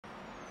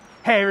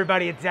Hey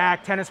everybody, it's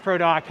Zach, Tennis Pro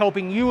Doc,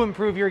 helping you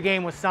improve your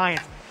game with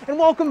science. And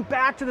welcome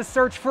back to the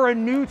search for a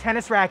new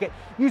tennis racket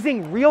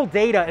using real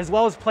data as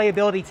well as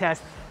playability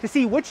tests to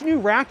see which new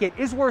racket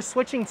is worth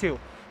switching to.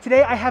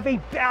 Today I have a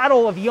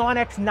battle of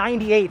Yonex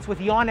 98s with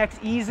Yonex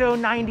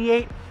EZONE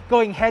 98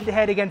 going head to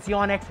head against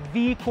Yonex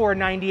VCORE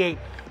 98.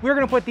 We're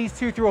gonna put these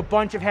two through a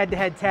bunch of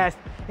head-to-head tests,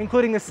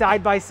 including the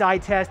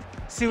side-by-side test,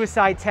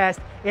 suicide test,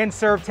 and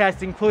serve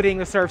test, including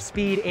the serve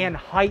speed and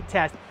height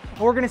test. And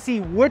we're gonna see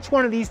which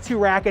one of these two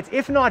rackets,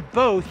 if not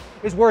both,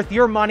 is worth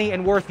your money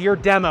and worth your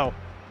demo.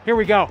 Here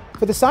we go.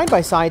 For the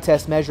side-by-side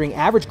test measuring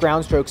average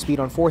ground stroke speed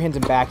on forehands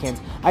and backhands,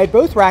 I had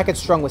both rackets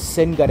strung with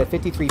Sin Gut at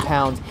 53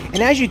 pounds, and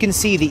as you can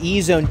see, the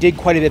EZONE did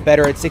quite a bit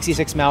better at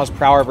 66 miles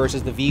per hour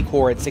versus the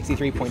VCORE at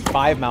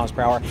 63.5 miles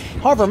per hour.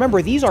 However,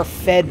 remember, these are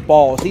fed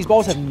balls. These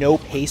balls have no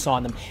pace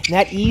on them, and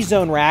that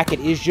EZONE racket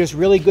is just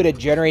really good at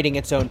generating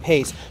its own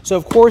pace. So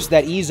of course,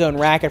 that EZONE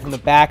racket from the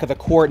back of the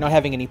court not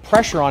having any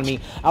pressure on me,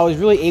 I was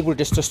really able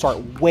just to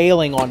start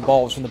wailing on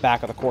balls from the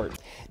back of the court.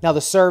 Now the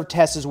serve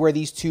test is where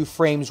these two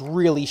frames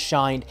really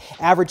shined.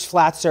 Average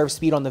flat serve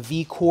speed on the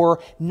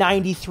VCORE,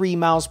 93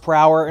 miles per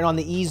hour, and on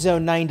the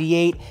EZONE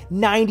 98,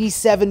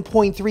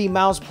 97.3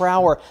 miles per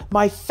hour.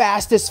 My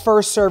fastest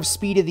first serve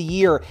speed of the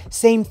year.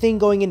 Same thing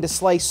going into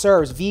slice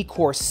serves.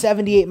 VCORE,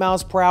 78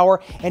 miles per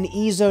hour, and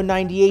EZONE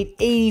 98,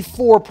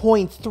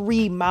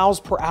 84.3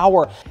 miles per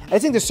hour. I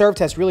think the serve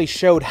test really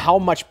showed how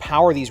much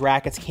power these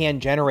rackets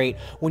can generate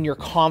when you're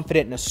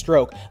confident in a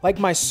stroke. Like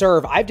my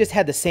serve, I've just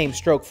had the same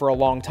stroke for a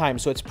long time,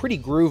 so it's pretty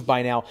grooved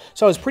by now.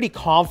 So I was pretty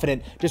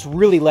confident just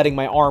really letting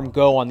my arm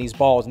go on these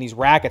balls, and these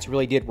rackets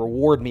really did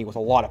reward me with a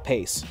lot of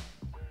pace.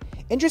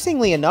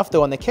 Interestingly enough,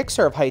 though, on the kick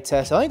serve height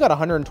test, I only got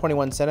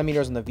 121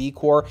 centimeters on the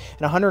VCORE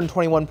and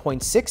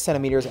 121.6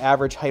 centimeters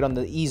average height on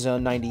the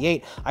EZONE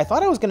 98. I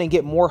thought I was going to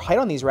get more height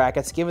on these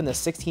rackets given the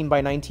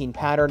 16x19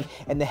 pattern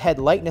and the head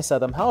lightness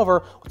of them.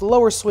 However, with the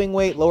lower swing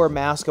weight, lower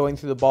mass going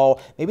through the ball,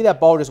 maybe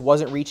that ball just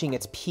wasn't reaching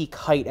its peak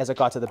height as it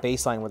got to the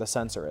baseline where the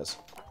sensor is.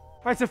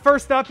 All right, so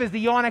first up is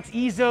the Yonex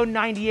EZONE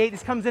 98.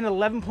 This comes in at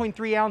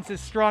 11.3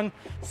 ounces strung,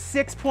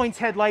 6 points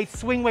headlight,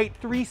 swing weight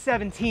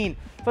 317.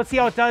 So let's see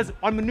how it does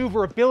on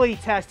maneuverability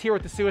test here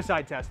with the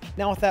suicide test.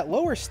 Now with that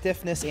lower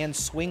stiffness and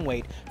swing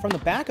weight, from the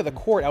back of the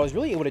court, I was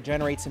really able to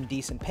generate some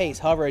decent pace.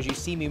 However, as you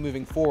see me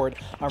moving forward,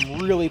 I'm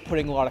really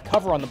putting a lot of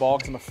cover on the ball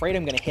because I'm afraid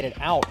I'm going to hit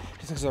it out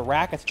just because the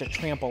racket's such a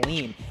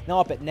trampoline. Now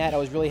up at net, I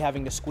was really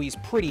having to squeeze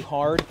pretty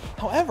hard.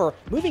 However,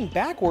 moving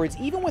backwards,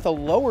 even with a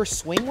lower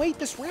swing weight,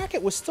 this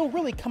racket was still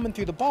really coming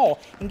through the ball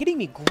and getting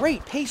me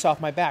great pace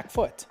off my back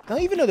foot. Now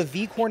even though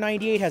the VCORE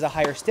 98 has a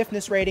higher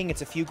stiffness rating,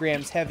 it's a few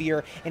grams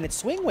heavier, and its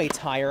swing weight's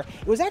higher,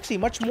 it was actually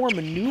much more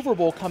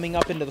maneuverable coming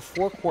up into the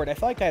forecourt. I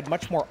felt like I had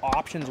much more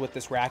options with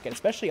this racket,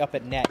 especially up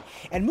at net.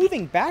 And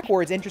moving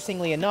backwards,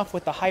 interestingly enough,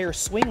 with the higher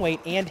swing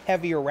weight and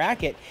heavier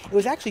racket, it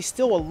was actually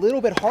still a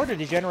little bit harder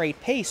to generate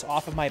pace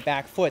off of my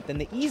back foot than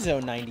the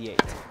EZONE 98.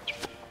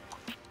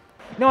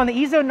 Now on the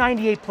EZONE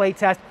 98 play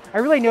test, I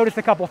really noticed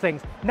a couple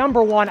things.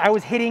 Number one, I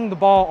was hitting the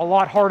ball a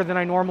lot harder than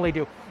I normally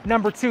do.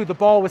 Number two, the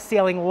ball was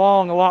sailing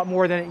long a lot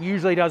more than it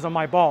usually does on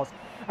my balls.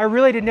 I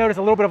really did notice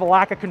a little bit of a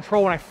lack of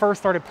control when I first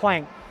started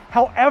playing.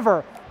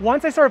 However,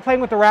 once I started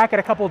playing with the racket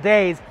a couple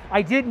days,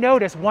 I did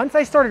notice once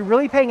I started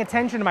really paying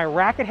attention to my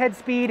racket head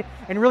speed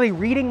and really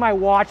reading my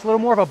watch, a little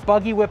more of a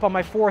buggy whip on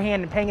my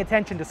forehand and paying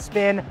attention to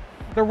spin,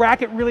 the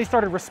racket really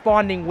started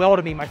responding well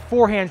to me. My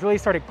forehands really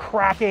started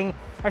cracking.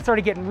 I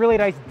started getting really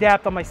nice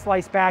depth on my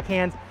slice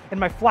backhands, and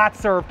my flat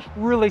serve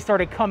really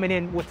started coming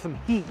in with some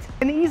heat.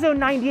 And the EZONE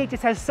 98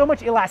 just has so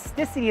much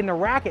elasticity in the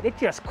racket, it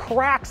just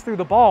cracks through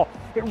the ball.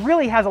 It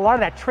really has a lot of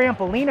that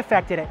trampoline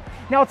effect in it.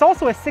 Now it's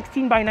also a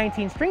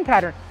 16x19 string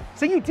pattern,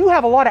 so you do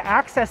have a lot of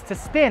access to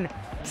spin.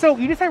 So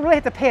you just really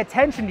have to pay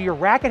attention to your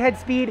racket head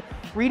speed,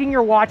 reading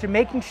your watch, and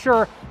making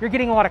sure you're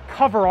getting a lot of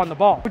cover on the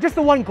ball. But just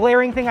the one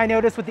glaring thing I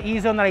noticed with the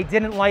EZONE that I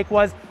didn't like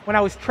was when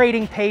I was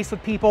trading pace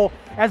with people,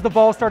 as the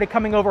ball started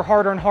coming over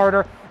harder and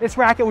harder, this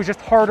racket was just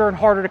harder and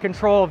harder to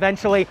control.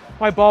 Eventually,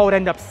 my ball would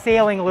end up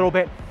sailing a little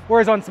bit,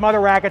 whereas on some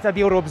other rackets, I'd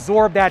be able to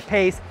absorb that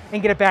pace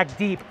and get it back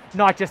deep,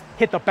 not just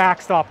hit the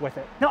backstop with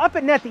it. Now up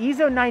at net, the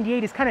EZONE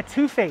 98 is kind of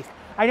two-faced.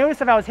 I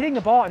noticed if I was hitting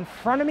the ball in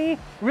front of me,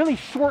 really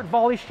short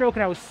volley stroke,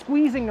 and I was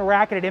squeezing the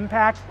racket at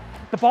impact,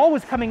 the ball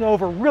was coming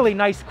over really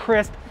nice,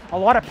 crisp, a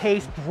lot of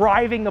pace,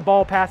 driving the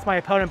ball past my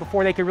opponent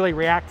before they could really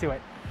react to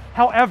it.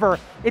 However,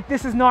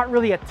 this is not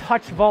really a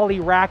touch volley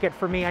racket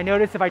for me. I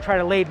noticed if I try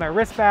to lay my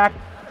wrist back,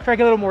 try to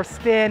get a little more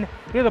spin,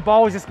 the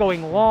ball was just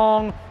going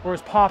long or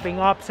was popping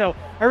up. So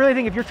I really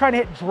think if you're trying to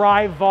hit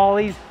drive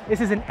volleys,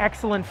 this is an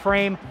excellent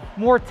frame.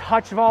 More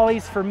touch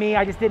volleys for me,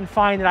 I just didn't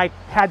find that I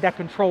had that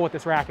control with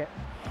this racket.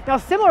 Now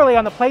similarly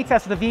on the play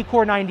test with the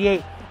VCORE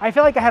 98, I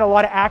feel like I had a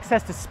lot of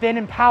access to spin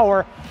and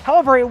power.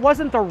 However, it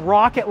wasn't the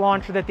rocket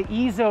launcher that the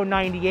EZONE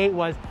 98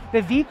 was.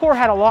 The VCORE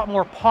had a lot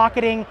more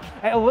pocketing.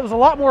 It was a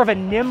lot more of a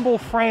nimble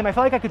frame. I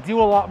felt like I could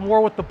do a lot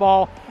more with the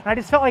ball. And I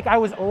just felt like I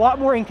was a lot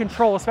more in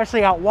control,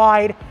 especially out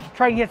wide,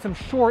 trying to hit some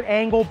short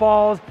angle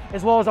balls,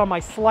 as well as on my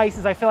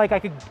slices. I feel like I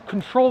could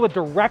control the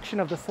direction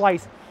of the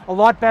slice a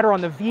lot better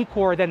on the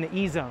VCORE than the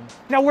EZONE.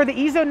 Now, where the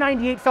EZONE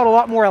 98 felt a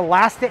lot more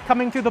elastic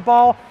coming through the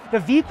ball, the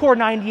VCORE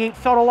 98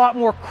 felt a lot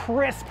more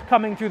crisp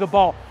coming through the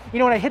ball. You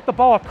know, when I hit the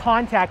ball at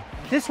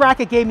contact, this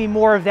racket gave me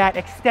more of that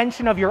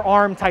extension of your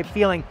arm type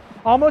feeling,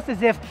 almost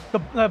as if the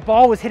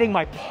ball was hitting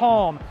my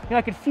palm. You know,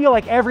 I could feel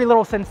like every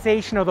little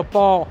sensation of the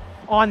ball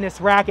on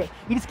this racket.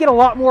 You just get a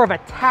lot more of a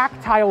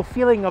tactile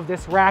feeling of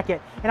this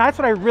racket, and that's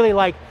what I really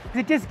like, because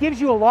it just gives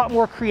you a lot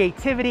more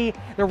creativity.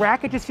 The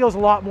racket just feels a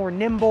lot more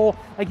nimble.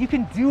 Like, you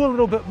can do a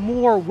little bit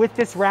more with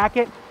this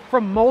racket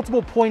from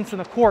multiple points in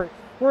the court.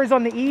 Whereas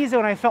on the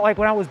EZONE, I felt like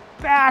when I was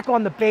back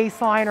on the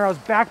baseline or I was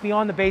back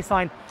beyond the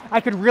baseline, I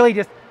could really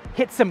just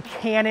hit some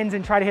cannons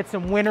and try to hit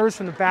some winners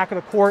from the back of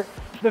the court.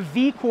 The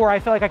VCORE, I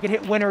feel like I could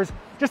hit winners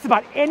just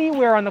about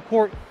anywhere on the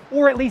court,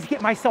 or at least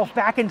get myself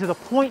back into the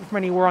point from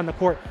anywhere on the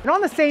court. And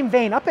on the same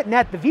vein, up at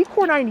net, the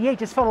VCORE 98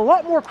 just felt a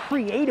lot more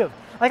creative.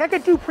 Like, I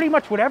could do pretty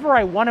much whatever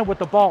I wanted with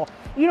the ball,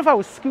 even if I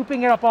was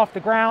scooping it up off the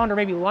ground or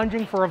maybe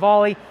lunging for a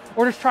volley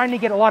or just trying to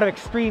get a lot of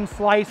extreme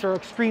slice or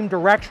extreme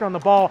direction on the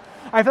ball.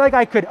 I feel like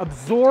I could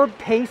absorb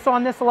pace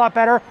on this a lot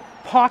better,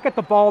 pocket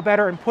the ball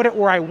better, and put it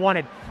where I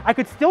wanted. I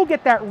could still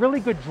get that really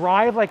good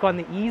drive like on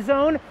the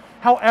EZONE.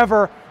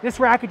 However, this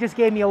racket just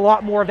gave me a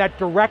lot more of that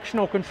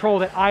directional control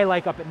that I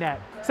like up at net.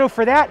 So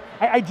for that,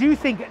 I do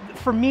think,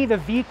 for me, the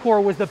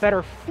VCORE was the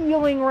better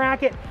feeling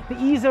racket. The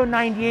EZONE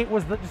 98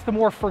 was just the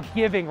more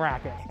forgiving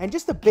racket. And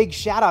just a big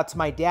shout out to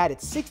my dad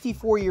at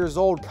 64 years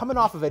old, coming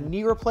off of a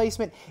knee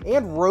replacement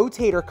and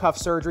rotator cuff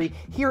surgery,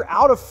 here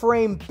out of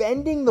frame,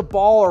 bending the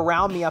ball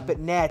around me up at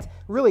net,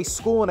 really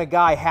schooling a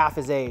guy half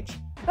his age.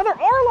 Now, there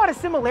are a lot of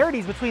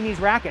similarities between these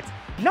rackets.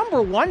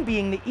 Number one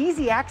being the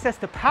easy access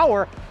to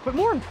power, but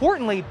more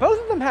importantly, both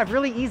of them have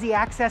really easy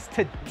access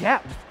to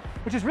depth,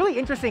 which is really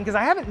interesting because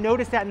I haven't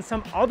noticed that in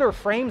some other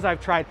frames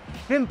I've tried.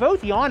 But in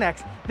both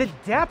Yonex, the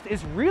depth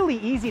is really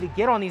easy to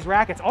get on these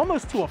rackets,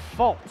 almost to a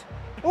fault.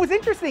 What's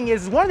interesting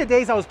is one of the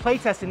days I was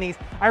playtesting these,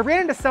 I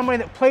ran into someone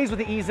that plays with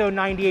the EZONE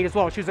 98 as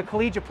well. She was a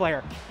collegiate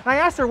player. And I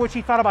asked her what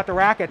she thought about the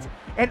rackets.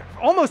 And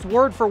almost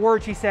word for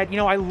word, she said, you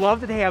know, I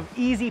love that they have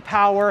easy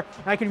power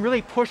and I can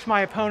really push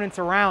my opponents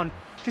around.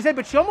 She said,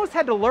 but she almost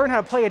had to learn how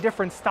to play a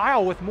different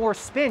style with more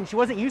spin. She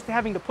wasn't used to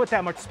having to put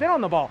that much spin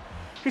on the ball.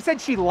 She said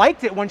she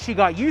liked it when she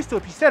got used to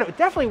it. She said it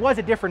definitely was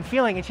a different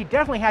feeling and she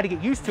definitely had to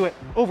get used to it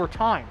over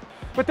time.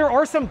 But there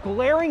are some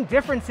glaring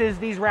differences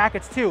these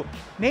rackets too,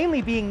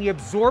 mainly being the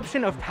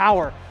absorption of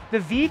power. The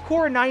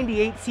VCORE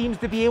 98 seems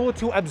to be able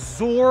to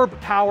absorb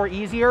power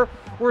easier,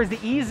 whereas the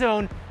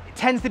EZONE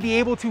tends to be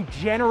able to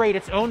generate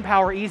its own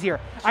power easier.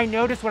 I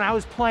noticed when I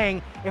was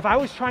playing, if I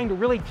was trying to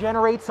really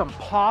generate some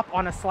pop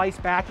on a slice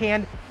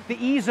backhand, the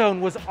EZONE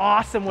was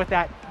awesome with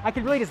that. I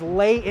could really just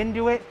lay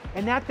into it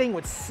and that thing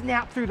would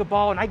snap through the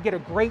ball and I'd get a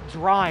great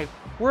drive.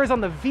 Whereas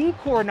on the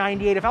VCORE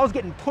 98, if I was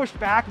getting pushed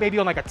back, maybe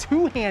on like a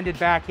two-handed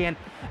backhand,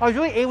 I was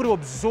really able to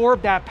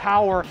absorb that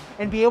power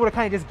and be able to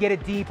kind of just get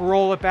it deep,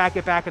 roll it back,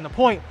 get back in the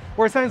point.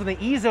 Whereas sometimes on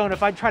the EZONE,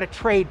 if I try to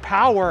trade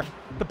power,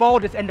 the ball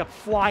would just end up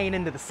flying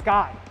into the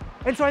sky.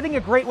 And so I think a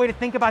great way to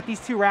think about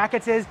these two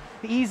rackets is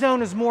the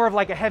EZONE is more of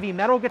like a heavy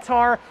metal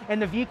guitar and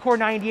the VCORE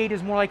 98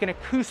 is more like an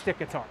acoustic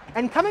guitar.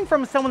 And coming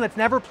from someone that's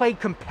never played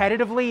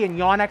competitively in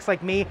Yonex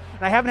like me,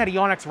 and I haven't had a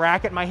Yonex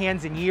racket in my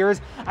hands in years,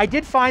 I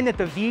did find that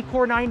the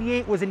VCORE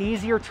 98 was an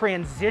easier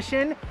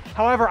transition.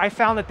 However, I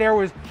found that there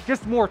was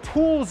just more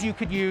tools you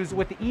could use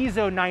with the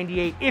EZONE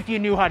 98 if you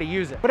knew how to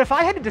use it. But if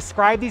I had to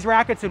describe these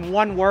rackets in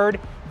one word,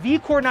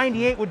 VCORE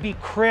 98 would be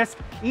crisp,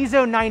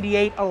 EZONE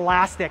 98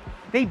 elastic.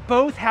 They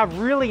both have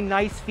really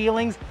nice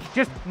feelings,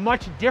 just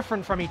much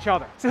different from each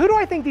other. So who do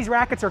I think these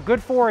rackets are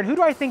good for and who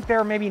do I think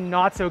they're maybe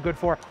not so good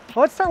for?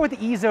 Well, let's start with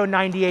the EZONE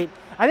 98.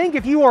 I think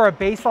if you are a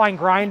baseline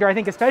grinder, I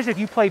think especially if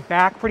you play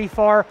back pretty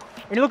far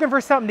and you're looking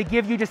for something to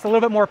give you just a little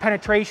bit more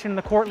penetration in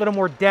the court, a little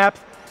more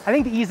depth, I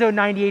think the EZONE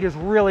 98 is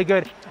really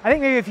good. I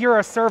think maybe if you're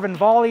a serve and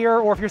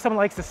volleyer or if you're someone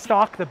that likes to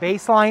stalk the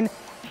baseline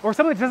or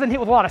someone that doesn't hit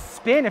with a lot of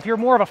spin, if you're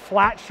more of a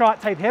flat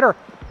shot type hitter,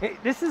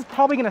 this is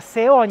probably gonna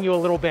sail on you a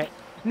little bit.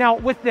 Now,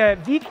 with the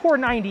VCORE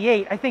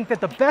 98, I think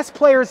that the best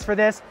players for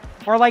this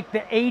are like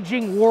the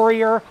aging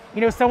warrior,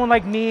 you know, someone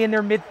like me in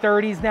their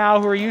mid-30s now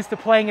who are used to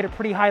playing at a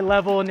pretty high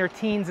level in their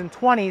teens and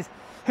 20s,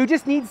 who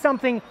just need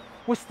something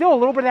with still a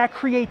little bit of that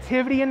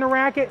creativity in the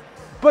racket,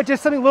 but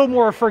just something a little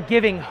more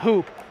forgiving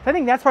hoop. I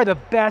think that's probably the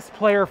best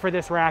player for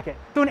this racket.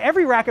 So in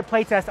every racket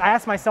playtest, I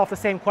ask myself the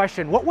same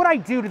question. What would I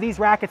do to these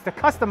rackets to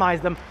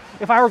customize them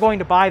if I were going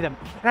to buy them?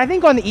 And I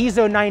think on the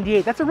EZONE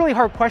 98, that's a really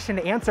hard question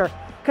to answer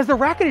because the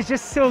racket is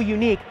just so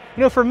unique.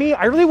 You know, for me,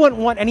 I really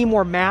wouldn't want any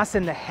more mass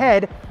in the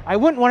head. I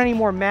wouldn't want any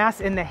more mass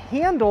in the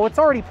handle. It's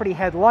already pretty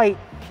head light.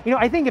 You know,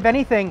 I think if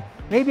anything,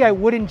 maybe I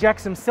would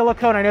inject some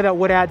silicone. I know that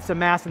would add some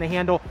mass in the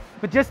handle,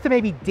 but just to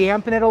maybe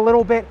dampen it a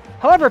little bit.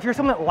 However, if you're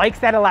someone that likes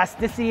that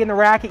elasticity in the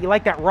racket, you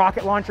like that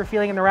rocket launcher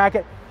feeling in the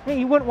racket,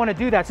 you wouldn't want to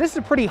do that. So this is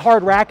a pretty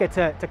hard racket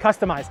to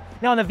customize.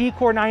 Now on the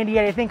VCORE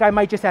 98, I think I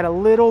might just add a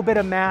little bit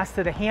of mass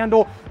to the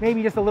handle,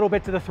 maybe just a little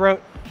bit to the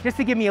throat, just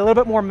to give me a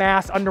little bit more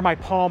mass under my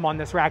palm on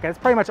this racket. That's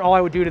pretty much all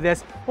I would do to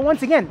this. But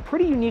once again,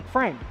 pretty unique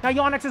frame. Now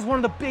Yonex is one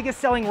of the biggest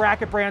selling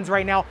racket brands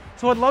right now,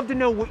 so I'd love to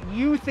know what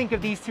you think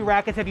of these two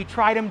rackets. Have you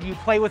tried them? Do you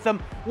play with them?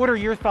 What are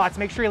your thoughts?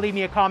 Make sure you leave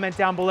me a comment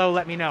down below,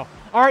 let me know.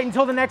 All right,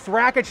 until the next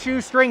racket,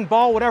 shoe, string,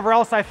 ball, whatever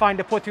else I find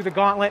to put through the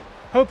gauntlet,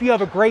 hope you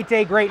have a great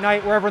day, great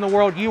night, wherever in the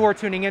world you are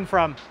tuning in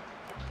from.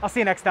 I'll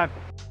see you next time.